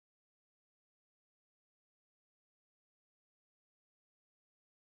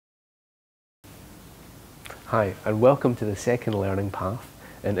Hi, and welcome to the second learning path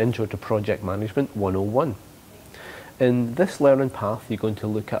in Intro to Project Management 101. In this learning path, you're going to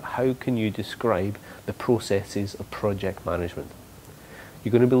look at how can you describe the processes of project management.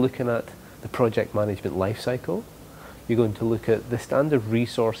 You're going to be looking at the project management lifecycle. You're going to look at the standard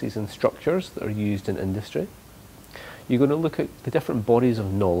resources and structures that are used in industry. You're going to look at the different bodies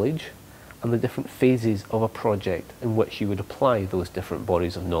of knowledge and the different phases of a project in which you would apply those different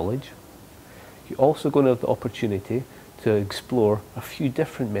bodies of knowledge. You're also going to have the opportunity to explore a few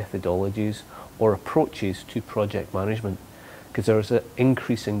different methodologies or approaches to project management, because there is an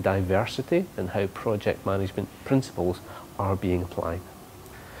increasing diversity in how project management principles are being applied.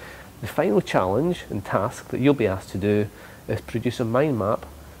 The final challenge and task that you'll be asked to do is produce a mind map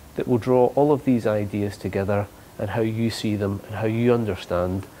that will draw all of these ideas together and how you see them and how you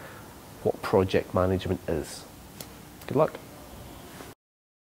understand what project management is. Good luck.